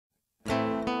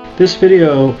This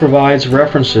video provides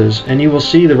references, and you will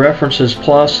see the references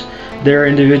plus their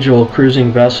individual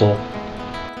cruising vessel.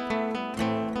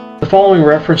 The following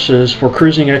references for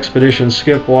Cruising Expedition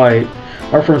Skip White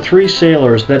are from 3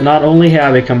 sailors that not only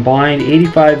have a combined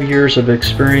 85 years of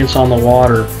experience on the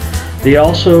water, they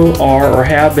also are or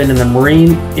have been in the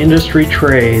marine industry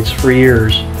trades for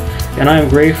years, and I am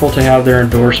grateful to have their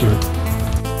endorsement.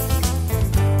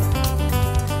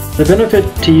 The benefit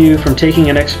to you from taking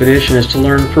an expedition is to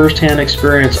learn first-hand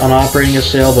experience on operating a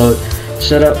sailboat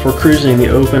set up for cruising the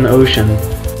open ocean.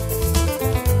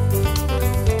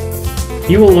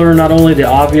 You will learn not only the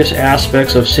obvious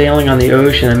aspects of sailing on the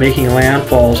ocean and making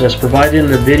landfalls as provided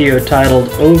in the video titled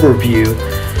Overview,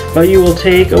 but you will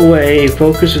take away a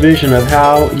focused vision of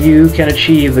how you can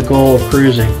achieve the goal of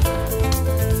cruising.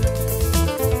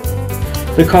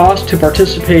 The cost to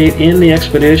participate in the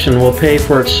expedition will pay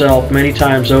for itself many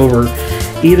times over,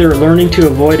 either learning to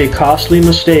avoid a costly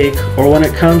mistake or when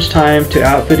it comes time to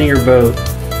outfitting your boat.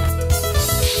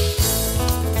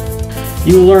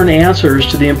 You will learn answers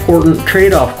to the important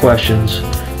trade-off questions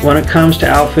when it comes to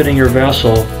outfitting your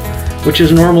vessel, which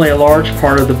is normally a large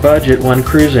part of the budget when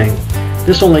cruising.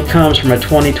 This only comes from a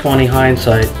 20/20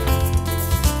 hindsight.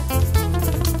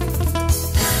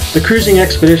 The Cruising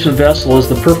Expedition vessel is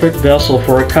the perfect vessel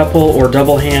for a couple or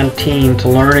double-hand team to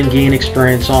learn and gain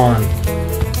experience on.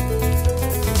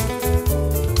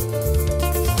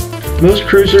 Most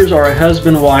cruisers are a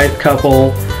husband-wife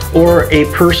couple or a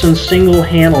person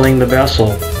single-handling the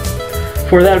vessel.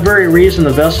 For that very reason,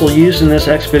 the vessel used in this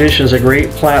expedition is a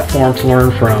great platform to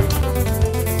learn from.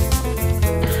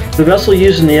 The vessel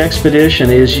used in the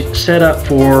expedition is set up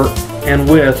for and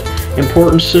with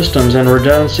important systems and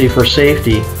redundancy for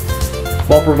safety,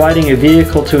 while providing a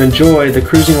vehicle to enjoy the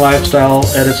cruising lifestyle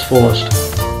at its fullest.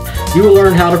 You will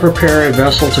learn how to prepare a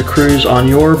vessel to cruise on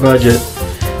your budget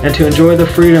and to enjoy the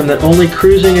freedom that only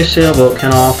cruising a sailboat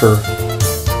can offer.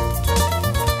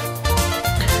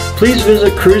 Please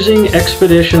visit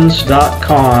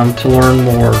cruisingexpeditions.com to learn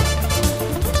more.